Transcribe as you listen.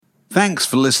Thanks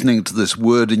for listening to this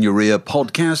Word in Your Ear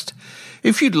podcast.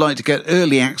 If you'd like to get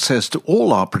early access to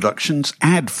all our productions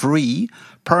ad-free,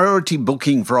 priority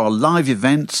booking for our live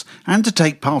events, and to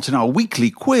take part in our weekly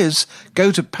quiz,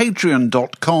 go to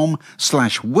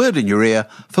patreon.com/wordinyourear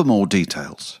for more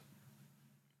details.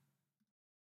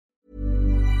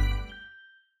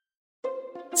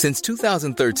 Since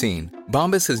 2013,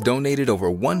 Bombas has donated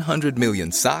over 100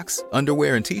 million socks,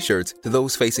 underwear, and T-shirts to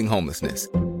those facing homelessness.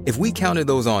 If we counted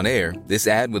those on air, this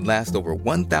ad would last over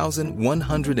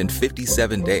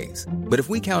 1,157 days. But if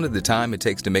we counted the time it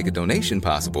takes to make a donation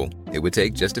possible, it would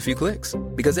take just a few clicks.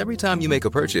 Because every time you make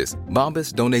a purchase,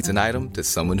 Bombas donates an item to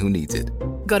someone who needs it.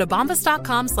 Go to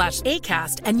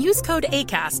bombas.com/ACAST and use code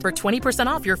ACAST for 20%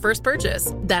 off your first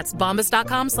purchase. That's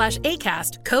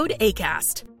bombas.com/ACAST, code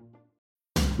ACAST.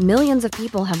 Millions of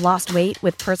people have lost weight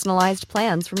with personalized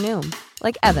plans from Noom.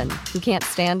 Like Evan, who can't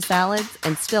stand salads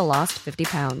and still lost 50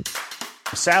 pounds.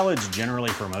 Salads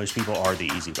generally for most people are the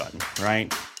easy button,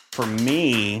 right? For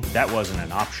me, that wasn't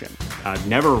an option. I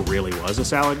never really was a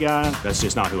salad guy. That's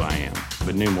just not who I am.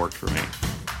 But Noom worked for me.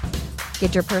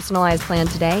 Get your personalized plan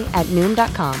today at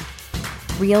Noom.com.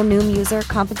 Real Noom user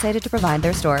compensated to provide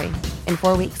their story. In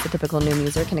 4 weeks, the typical Noom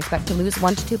user can expect to lose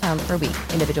 1 to 2 pounds per week.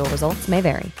 Individual results may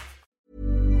vary.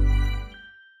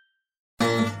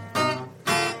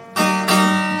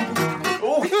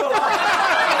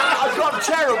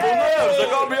 Terrible nerves,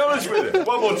 I've got to be honest with you.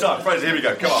 One more time, Fraser, here we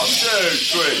go. Come on, 2,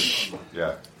 3.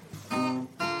 Yeah.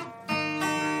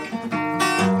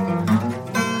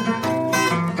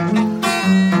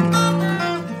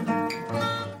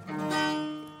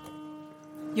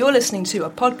 You're listening to a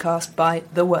podcast by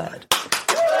The Word.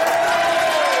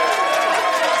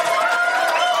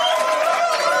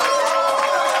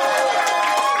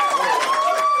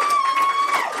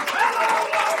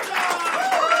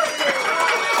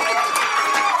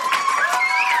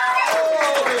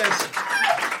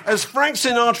 As Frank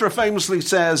Sinatra famously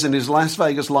says in his Las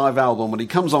Vegas live album, when he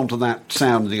comes onto that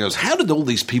sound and he goes, "How did all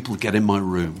these people get in my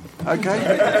room?"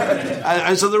 Okay?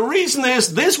 and so the reason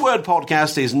is, this Word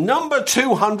podcast is number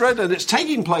 200, and it's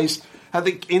taking place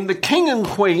in the King and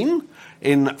Queen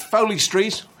in Foley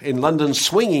Street in London's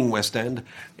swinging West End,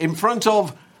 in front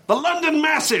of the London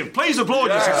Massive. Please applaud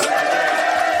yourself.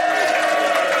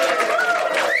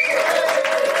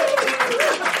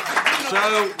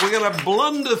 So we're going to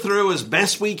blunder through as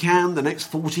best we can the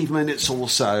next 40 minutes or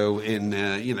so in,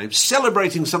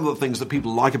 celebrating some of the things that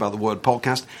people like about the Word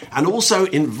podcast, and also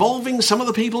involving some of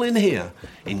the people in here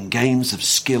in games of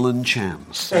skill and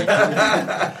chance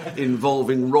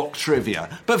involving rock trivia.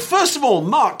 But first of all,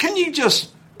 Mark, can you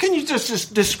just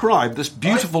describe this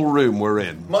beautiful room we're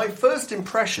in? My first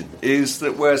impression is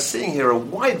that we're seeing here a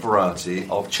wide variety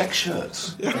of check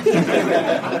shirts.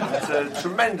 It's a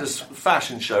tremendous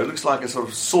fashion show. It looks like a sort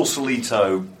of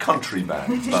Sausalito country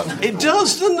band. It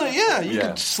does, doesn't it? Yeah, you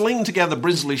could sling together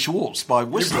Brisley Schwartz by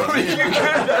whistling. You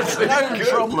can, that's no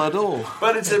trouble at all.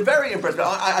 But it's a very impressive.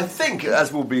 I think,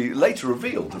 as will be later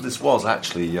revealed, that this was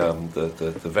actually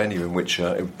the venue in which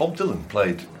Bob Dylan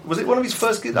played. Was it one of his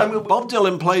first gigs? Bob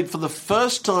Dylan played for the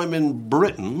first time in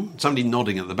Britain. Somebody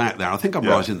nodding at the back there. I think I'm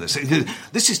right in this.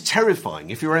 This is terrifying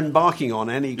if you're embarking on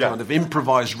any kind of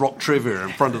improvised rock trivia in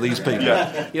front of these people.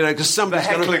 Because somebody's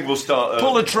going to start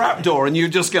pull a trapdoor and you're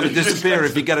just going to disappear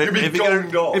if you get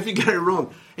it wrong.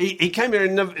 He came here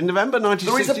in November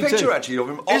 1962. There is a picture actually of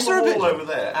him on the wall over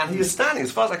there, and he is standing,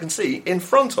 as far as I can see, in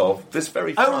front of this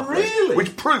very fireplace,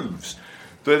 which proves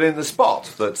that in the spot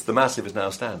that the Massive is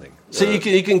now standing. So you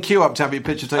can queue up to have your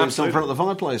picture taken in front of the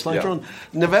fireplace later on.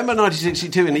 November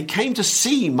 1962, and he came to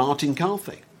see Martin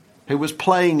Carthy, who was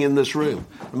playing in this room.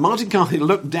 And Martin Carthy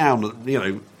looked down at,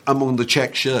 among the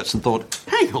check shirts and thought,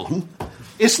 hang on,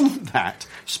 isn't that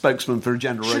spokesman for a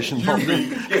generation?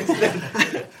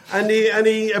 and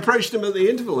he approached him at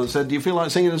the interval and said, do you feel like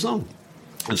singing a song?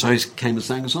 And so he came and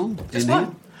sang a song in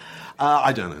here.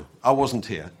 I don't know. I wasn't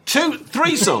here.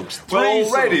 3 songs.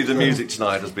 Already the music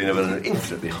tonight has been of an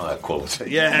infinitely higher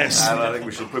quality. Yes. And I think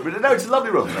we should put it. No, it's a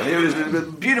lovely room. And here is a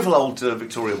beautiful old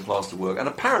Victorian plasterwork, and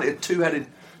apparently a two-headed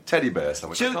teddy bear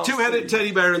somewhere. Two-headed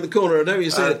teddy bear in the corner. I know you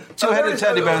said two-headed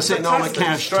teddy bear sitting on a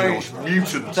couch. Strange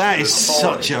mutant. That is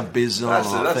such a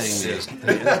bizarre thing.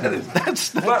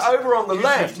 But over on the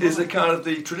left is a kind of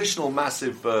the traditional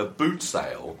massive boot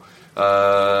sale.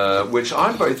 Which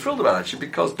I'm very thrilled about, actually,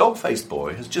 because Dog-Faced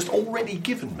Boy has just already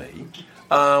given me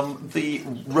the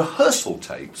rehearsal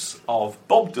tapes of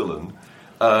Bob Dylan,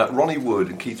 Ronnie Wood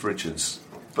and Keith Richards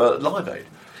Live Aid.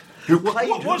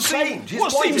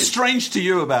 What seems strange to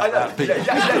you about that, Peter?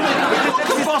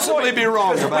 Could possibly be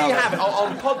wrong about we have,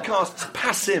 on podcasts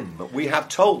past him, we have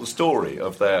told the story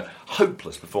of their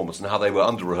hopeless performance and how they were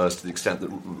under-rehearsed to the extent that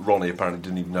Ronnie apparently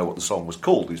didn't even know what the song was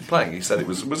called he was playing. He said it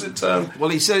was it... well,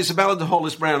 he said it's a ballad to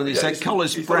Hollis Brown, and he said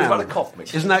Hollis Brown. He thought it was about a cough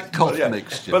mixture. Isn't that cough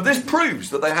mixture? But this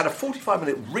proves that they had a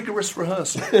 45-minute rigorous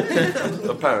rehearsal,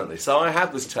 apparently. So I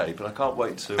had this tape, and I can't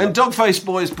wait to... And Dogface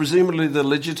Boy is presumably the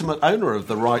legitimate owner of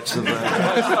the rights of...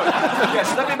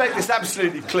 Yes, let me make this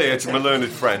absolutely clear to my learned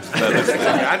friends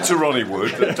and to Ronnie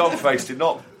Wood that Dogface did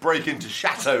not break into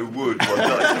Chateau Wood one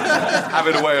night,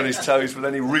 having away on his toes with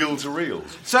any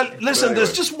reel-to-reels. So, listen,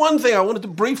 there's just one thing I wanted to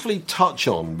briefly touch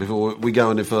on before we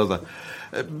go any further.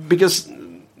 Because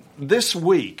this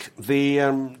week,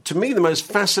 to me, the most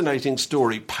fascinating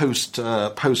story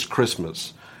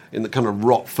post-Christmas in the kind of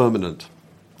rock firmament...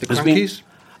 The Crankies?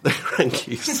 The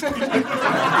Crankies.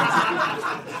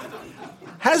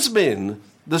 has been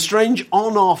the strange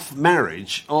on-off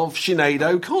marriage of Sinead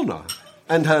O'Connor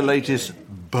and her latest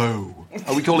beau.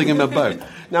 Are we calling him a beau?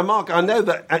 Now, Mark, I know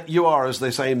that you are, as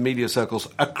they say in media circles,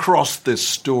 across this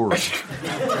story.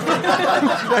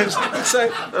 It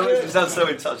sounds so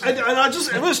in touch.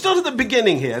 And we'll start at the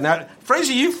beginning here. Now,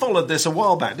 Fraser, you followed this a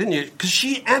while back, didn't you? Because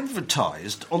she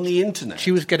advertised on the internet.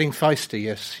 She was getting feisty,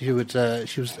 yes. She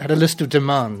had a list of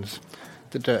demands.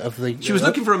 She was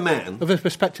looking for a man of a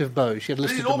prospective beau. She had a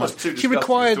list of almost demands. She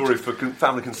required story for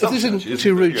family consumption. This isn't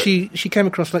too rude. She came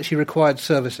across like she required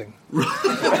servicing.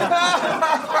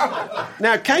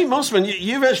 Now, Kate Mossman,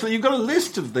 you've got a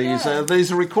list of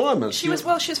these requirements. She was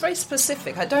very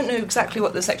specific. I don't know exactly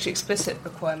what the sexually explicit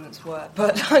requirements were,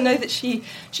 but I know that she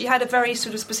had a very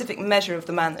sort of specific measure of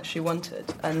the man that she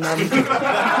wanted. And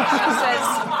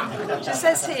she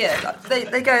says here,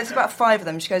 they go, it's about 5 of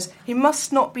them. She goes, he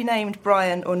must not be named Brian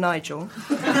or Nigel.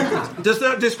 Does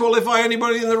that disqualify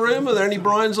anybody in the room? Are there any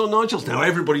Brians or Nigels? No,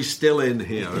 everybody's still in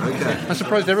here. Okay. I'm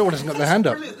surprised everyone hasn't got their hand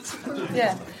up.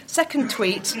 Yeah. Second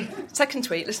tweet,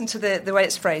 listen to the way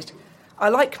it's phrased. I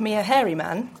like me a hairy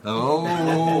man.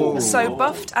 Oh. So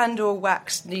buffed and or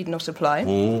waxed need not apply.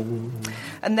 Oh.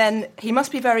 And then he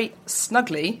must be very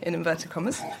snuggly, in inverted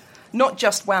commas, not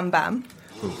just wham bam.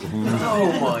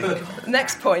 Oh my God.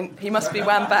 Next point, he must be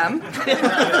wham bam.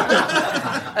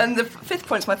 And the 5th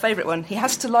point's my favourite one. He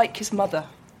has to like his mother.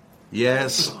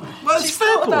 Yes. Well, she's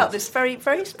thought about this very,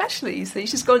 very specially, you see.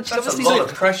 She's That's obviously a lot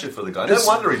of pressure for the guy. No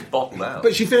wonder he's bottled out.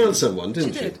 But she found someone,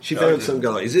 didn't she? She found some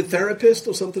guy. Is it therapist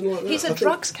or something like that? He's a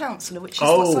drugs counsellor, which is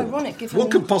what's ironic. Given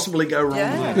what could possibly go wrong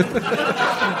there? Given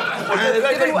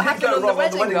what happened on the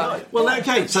wedding night. Well,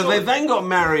 okay, so they then got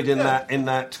married in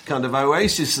that kind of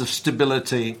oasis of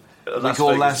stability we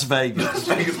call Las Vegas. Las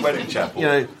Vegas wedding chapel. You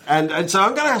know, and so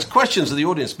I'm going to ask questions of the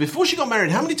audience. Before she got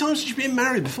married, how many times had she been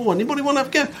married before? Anybody want to have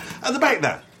a go? At the back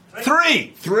there.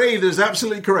 3. 3, that's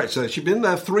absolutely correct. So she'd been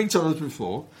there 3 times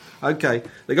before. Okay,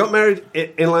 they got married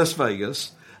in Las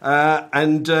Vegas.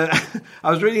 And I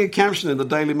was reading a caption in the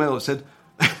Daily Mail that said,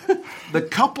 the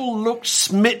couple looked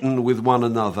smitten with one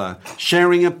another,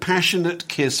 sharing a passionate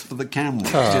kiss for the camera.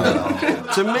 Oh. You know?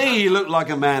 To me, he looked like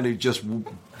a man who just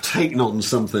taken on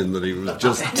something that he was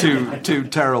just too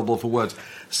terrible for words.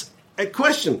 A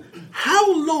question,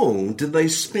 how long did they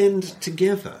spend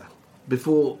together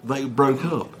before they broke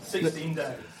up? 16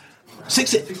 days.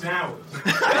 16 hours.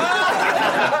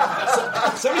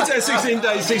 Somebody said 16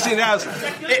 days, 16 hours.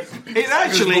 It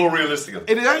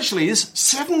actually is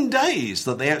 7 days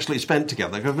that they actually spent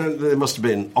together. They must have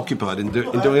been occupied in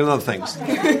doing other things.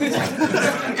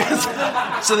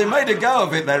 So they made a go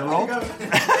of it then, Rob.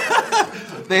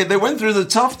 They went through the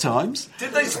tough times.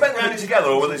 Did they spend it together,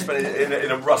 or were they spending it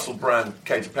in a Russell Brand,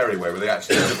 Katy Perry way, where they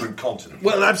actually on different continents?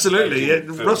 Well, absolutely.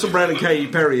 During Brand and Katy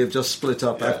Perry have just split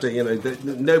up after,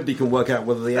 nobody can work out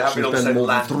whether they actually spent more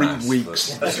than 3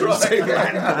 weeks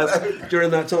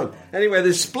during that time. Anyway,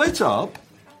 they split up,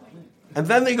 and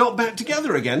then they got back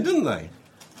together again, didn't they?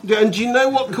 And do you know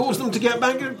what caused them to get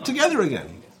back together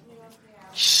again?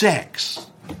 Sex.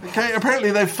 Okay,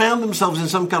 apparently they found themselves in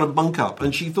some kind of bunk up,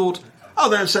 and she thought, oh,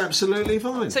 that's absolutely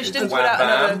fine. So she didn't put out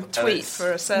another tweet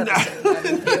for a service.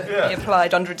 He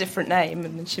applied under a different name,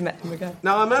 and then she met him again.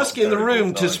 Now, I'm asking the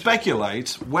room to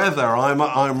speculate whether I'm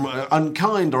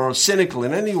unkind or cynical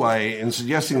in any way in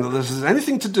suggesting that this has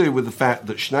anything to do with the fact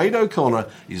that Sinead O'Connor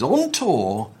is on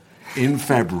tour in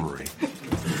February. Do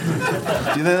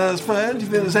you think that's fair? Do you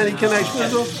think there's any connection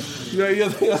at all? You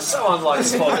think that's so unlike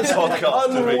podcast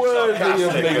unworthy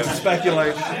of me to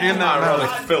speculate in that ironic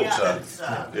filter.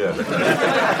 Yeah.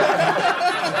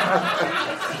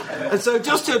 And so,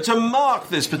 just to mark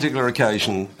this particular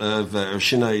occasion of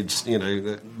Sinead's,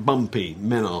 bumpy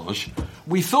menage,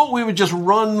 we thought we would just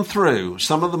run through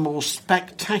some of the more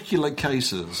spectacular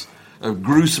cases of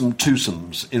gruesome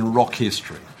twosomes in rock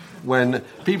history. when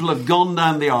people have gone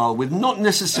down the aisle with not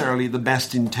necessarily the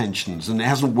best intentions and it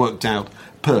hasn't worked out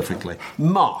perfectly.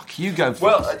 Mark, you go first.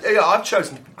 Well, I've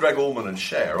chosen Greg Allman and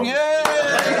Cher.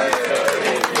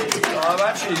 I've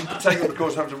actually taken the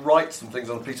precaution of having to write some things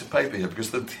on a piece of paper here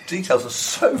because the details are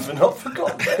so not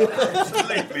forgotten. They're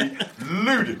absolutely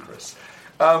ludicrous.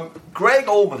 Greg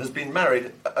Allman has been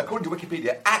married, according to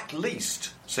Wikipedia, at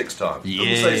least 6 times.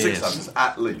 Doesn't say 6 times, it's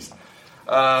at least.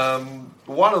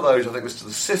 One of those, I think, was to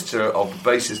the sister of the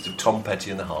bassist of Tom Petty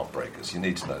and the Heartbreakers. You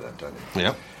need to know that, don't you?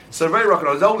 Yeah. So very rock and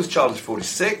roll. His oldest child is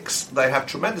 46. They have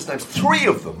tremendous names. 3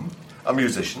 of them are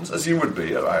musicians, as you would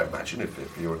be, I imagine, if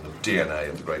you're in the DNA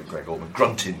of the great Greg Allman.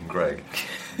 Gruntin' Greg.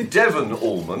 Devon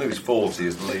Allman, who's 40,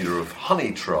 is the leader of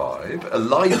Honey Tribe.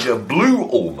 Elijah Blue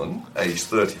Allman, aged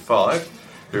 35,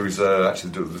 who is actually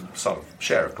the son of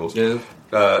Cher, of course, is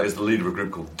the leader of a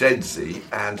group called Dead Sea.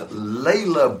 And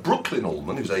Layla Brooklyn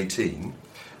Allman, who's 18,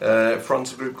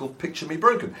 fronts a group called Picture Me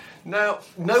Broken. Now,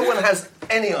 no one has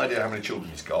any idea how many children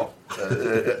he's got.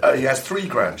 He has 3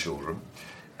 grandchildren.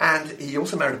 And he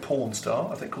also married a porn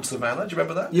star, I think, called Savannah. Do you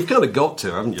remember that? You've kind of got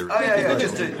to, haven't you? Oh, yeah,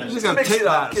 just mix it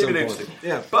up, keep it interesting.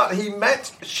 Yeah. But he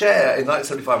met Cher in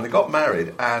 1975 and they got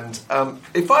married. And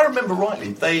if I remember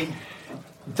rightly,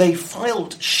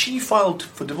 she filed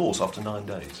for divorce after 9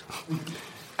 days.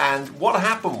 And what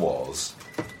happened was,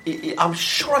 I'm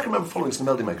sure I can remember following this in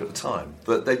Melody Maker at the time,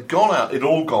 that they'd gone out, it'd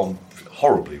all gone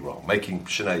horribly wrong, making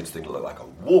Sinead's thing look like a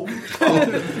walking car.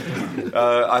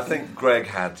 I think Greg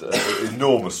had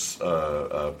enormous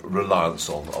reliance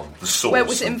on the source. Where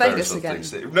was it, in Vegas again?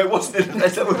 No, it wasn't.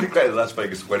 That would be great, the Las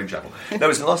Vegas wedding chapel. No, it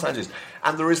was in Los Angeles.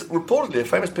 And there is reportedly a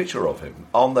famous picture of him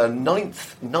on the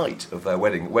 9th night of their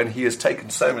wedding when he has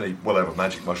taken so many, whatever,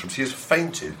 magic mushrooms, he has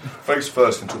fainted face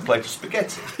first into a plate of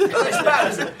spaghetti. It's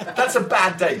bad, isn't it? That's a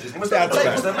bad date, isn't it? It was their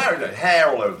date, they're married, hair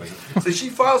all over me. So she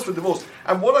files for divorce.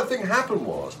 And what I think happened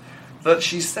was that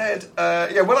she said,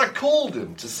 when I called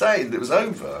him to say that it was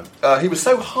over, he was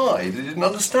so high that he didn't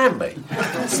understand me.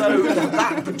 So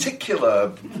that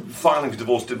particular filing for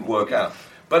divorce didn't work out.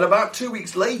 But about 2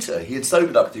 weeks later, he had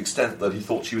sobered up to the extent that he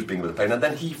thought she was being with a pain, and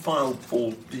then he filed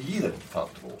for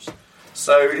divorce.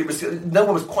 So it was, no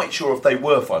one was quite sure if they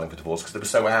were filing for divorce because they were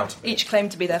so out of it. Each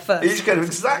claimed to be there first. Each claimed,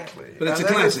 exactly. But it's a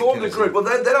classic case. The group. Well,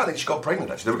 then I think she got pregnant,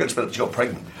 actually. They were going to spend it, she got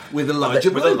pregnant. With Elijah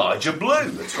Blue. With Elijah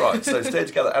Blue, that's right. So they stayed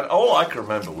together. And all I can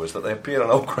remember was that they appeared on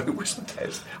Old Grey Whistle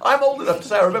Tales. I'm old enough to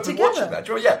say I remember watching that.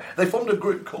 Do you remember? Yeah, they formed a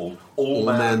group called All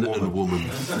Man and Woman.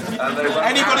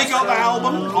 Anybody got the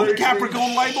album on the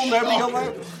Capricorn label? Nobody got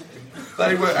that?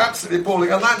 They were absolutely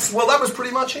appalling, and that was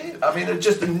pretty much it. I mean, it's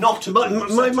just not a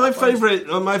my favourite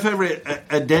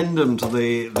addendum to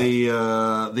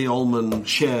the Allman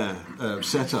Cher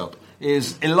setup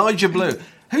is Elijah Blue.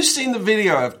 Who's seen the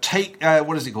video of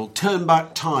what is it called? Turn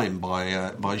Back Time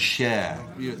by Cher?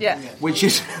 Yeah. Which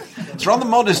is it's a rather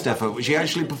modest effort, which he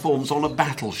actually performs on a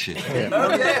battleship. Yeah.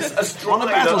 Oh yes, on a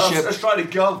battleship, astride a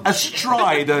gun.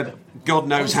 Astride a God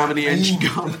knows how many inch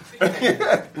gun.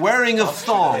 Wearing a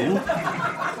thong.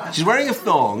 She's wearing a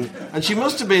thong, and she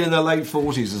must have been in her late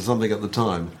 40s or something at the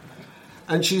time.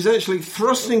 And she's actually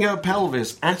thrusting her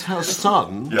pelvis at her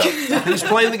son, who's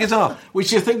playing the guitar,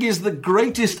 which you think is the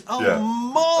greatest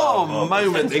mom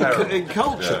moment in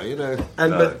culture, you know.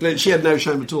 And but she had no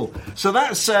shame at all. So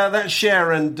that's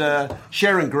Cher and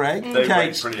Greg. They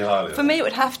rate pretty highly. For me, it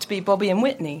would have to be Bobby and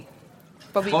Whitney.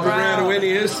 Bobby Brown and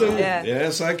Whitney Houston. Yeah.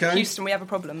 Yes, okay. Houston, we have a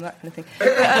problem, that kind of thing.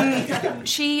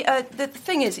 The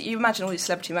thing is, you imagine all these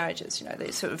celebrity marriages, you know,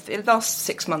 it lasts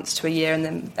 6 months to a year and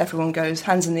then everyone goes,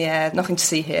 hands in the air, nothing to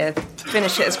see here,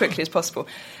 finish it as quickly as possible.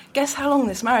 Guess how long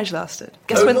this marriage lasted?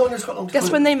 Guess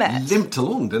when they met? Limped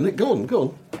along, didn't it? Go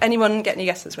on. Anyone get any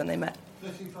guesses when they met?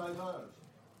 55 hours.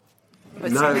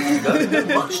 No.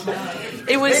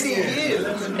 It was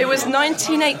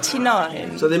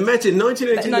 1989. So they met in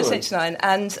 1989?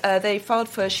 And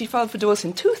she filed for divorce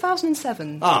in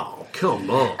 2007. Oh, come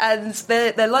on. And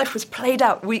their life was played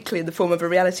out weekly in the form of a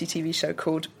reality TV show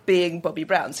called Being Bobby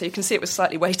Brown. So you can see it was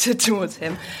slightly weighted towards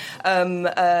him,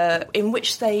 in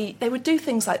which they would do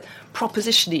things like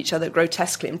proposition each other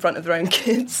grotesquely in front of their own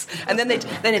kids. And then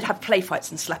they'd have play fights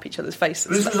and slap each other's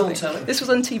faces. This was on telly? This was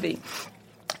on TV.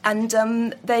 And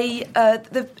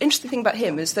the interesting thing about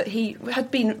him is that he had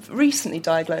been recently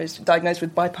diagnosed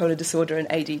with bipolar disorder and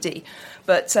ADD,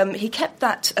 but he kept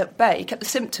that at bay. He kept the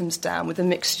symptoms down with a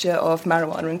mixture of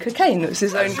marijuana and cocaine. It was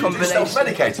his own combination.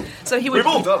 Self-medicated. So we've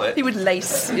all done it. He would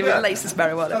lace his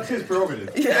marijuana. That's his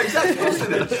prerogative. Yeah, exactly. Of course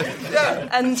it is. Yeah.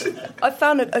 And I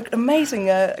found an amazing,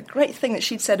 great thing that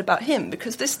she'd said about him,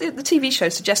 because the TV show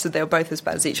suggested they were both as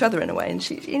bad as each other in a way. And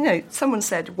she, someone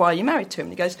said, "Why are you married to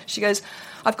him?" And she goes,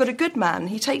 I've got a good man.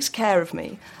 He takes care of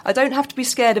me. I don't have to be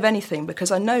scared of anything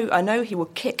because I know he will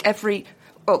kick every...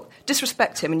 Well,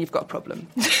 disrespect him and you've got a problem.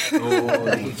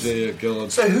 Oh, dear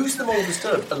God. So who's the more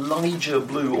disturbed? Elijah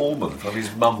Blue Allman from his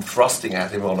mum thrusting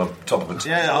at him on the top of a...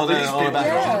 Well,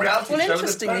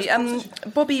 interestingly,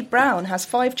 Bobby Brown has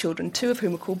 5 children, 2 of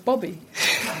whom are called Bobby.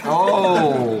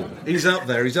 Oh, he's up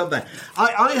there.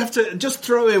 I have to just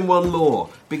throw in one more,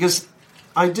 because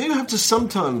I do have to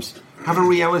sometimes have a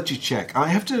reality check. I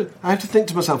have to think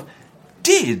to myself,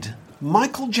 did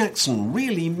Michael Jackson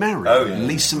really marry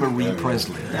Lisa Marie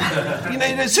Presley?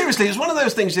 Seriously, it's one of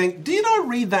those things you think, did I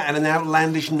read that in an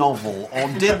outlandish novel, or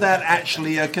did that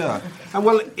actually occur? And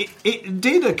well, it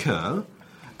did occur,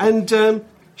 and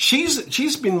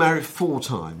she's been married 4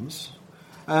 times,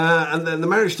 and then the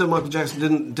marriage to Michael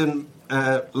Jackson didn't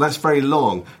last very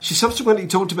long. She subsequently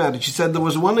talked about it. She said there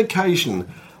was one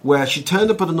occasion where she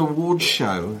turned up at an awards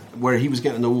show where he was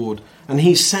getting an award, and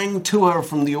he sang to her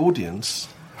from the audience.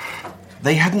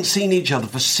 They hadn't seen each other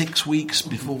for 6 weeks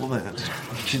before that.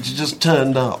 She just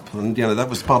turned up, and that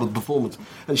was part of the performance.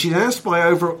 And she'd asked by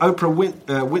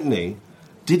Oprah Whitney,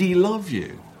 "Did he love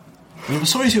you?" And I'm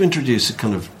sorry to introduce a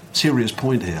kind of serious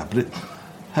point here, but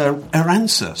her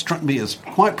answer struck me as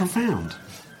quite profound.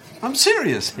 I'm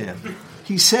serious here.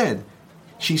 She said,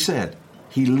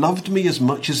 he loved me as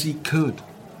much as he could.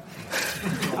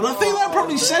 And I think that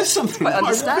probably says something. Quite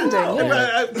understanding.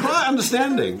 Quite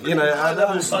understanding.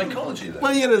 That was psychology then.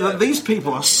 Well, these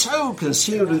people are so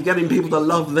consumed with getting people to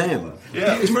love them.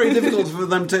 Yeah. It's very difficult for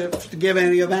them to give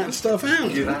any of that stuff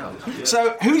out. Yeah.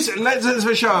 So, let's have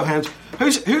a show of hands.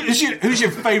 Who's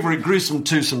your favourite gruesome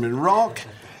twosome in rock?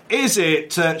 Is it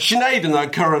Sinead and her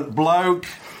current bloke?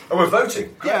 Oh, we're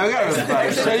voting. Yeah, we're going to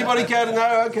vote. So anybody care to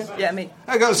know? Okay. Yeah, me.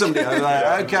 I got somebody over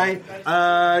there. Okay.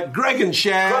 Greg and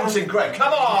Cher. Grunting Greg,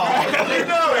 come on! You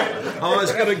know it! Oh,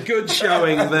 it's got a good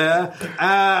showing there.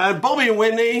 Bobby and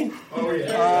Whitney. Oh,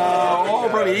 yeah. All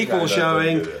pretty equal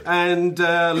showing. And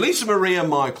Lisa Marie and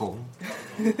Michael.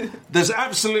 There's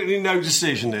absolutely no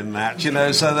decision in that,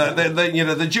 so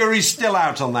the jury's still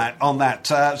out on that.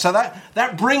 So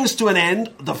that brings to an end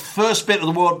the first bit of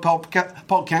the World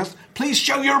Podcast. Please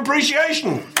show your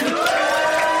appreciation.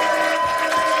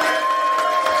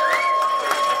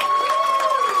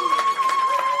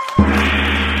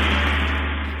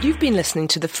 You've been listening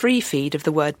to the free feed of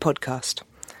the Word Podcast.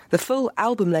 The full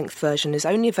album-length version is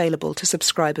only available to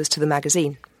subscribers to the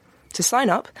magazine. To sign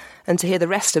up and to hear the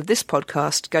rest of this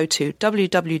podcast, go to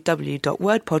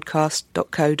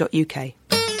www.wordpodcast.co.uk.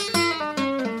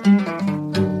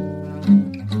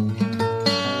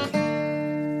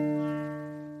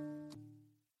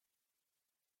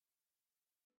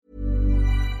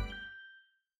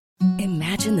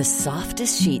 Imagine the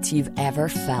softest sheets you've ever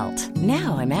felt.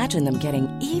 Now imagine them getting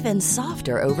even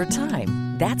softer over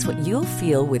time. That's what you'll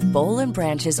feel with Boll &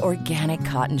 Branch's organic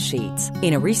cotton sheets.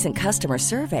 In a recent customer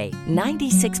survey,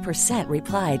 96%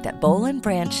 replied that Boll &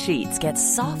 Branch sheets get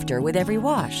softer with every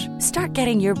wash. Start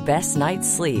getting your best night's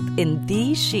sleep in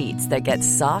these sheets that get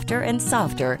softer and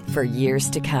softer for years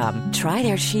to come. Try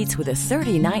their sheets with a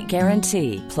 30-night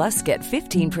guarantee. Plus, get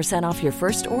 15% off your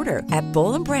first order at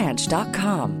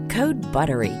BollandBranch.com. Code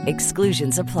BUTTERY.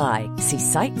 Exclusions apply. See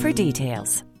site for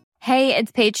details. Hey,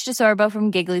 it's Paige DeSorbo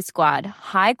from Giggly Squad.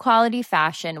 High quality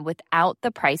fashion without the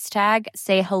price tag.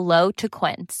 Say hello to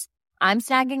Quince. I'm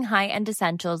snagging high-end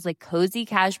essentials like cozy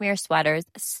cashmere sweaters,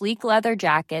 sleek leather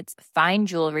jackets, fine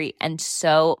jewelry, and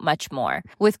so much more.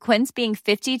 With Quince being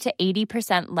 50 to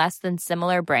 80% less than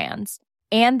similar brands.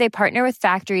 And they partner with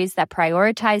factories that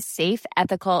prioritize safe,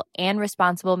 ethical, and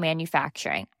responsible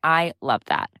manufacturing. I love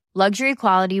that. Luxury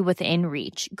quality within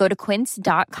reach. Go to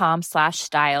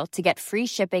quince.com/style to get free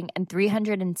shipping and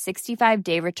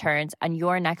 365-day returns on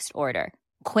your next order.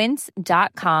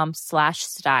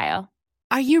 Quince.com/style.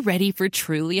 Are you ready for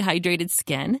truly hydrated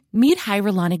skin? Meet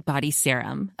Hyaluronic Body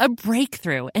Serum, a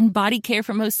breakthrough in body care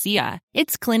from Osea.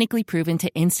 It's clinically proven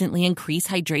to instantly increase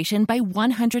hydration by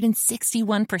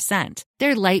 161%.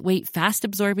 Their lightweight,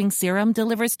 fast-absorbing serum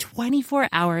delivers 24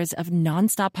 hours of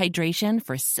nonstop hydration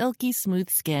for silky smooth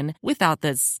skin without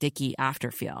the sticky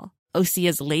afterfeel.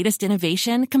 Osea's latest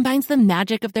innovation combines the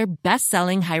magic of their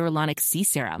best-selling Hyaluronic Sea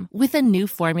Serum with a new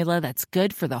formula that's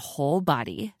good for the whole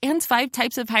body and 5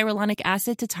 types of hyaluronic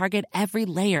acid to target every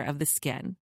layer of the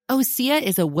skin. Osea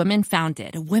is a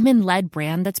women-founded, women-led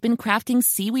brand that's been crafting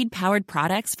seaweed-powered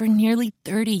products for nearly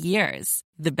 30 years.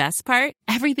 The best part?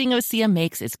 Everything Osea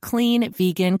makes is clean,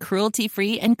 vegan,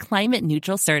 cruelty-free, and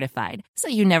climate-neutral certified, so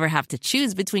you never have to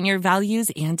choose between your values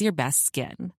and your best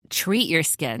skin. Treat your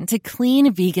skin to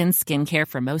clean, vegan skincare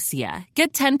from Osea.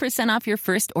 Get 10% off your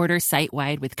first order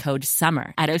site-wide with code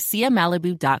SUMMER at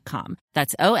OseaMalibu.com.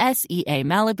 That's OSEA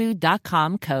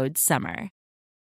Malibu.com, code SUMMER.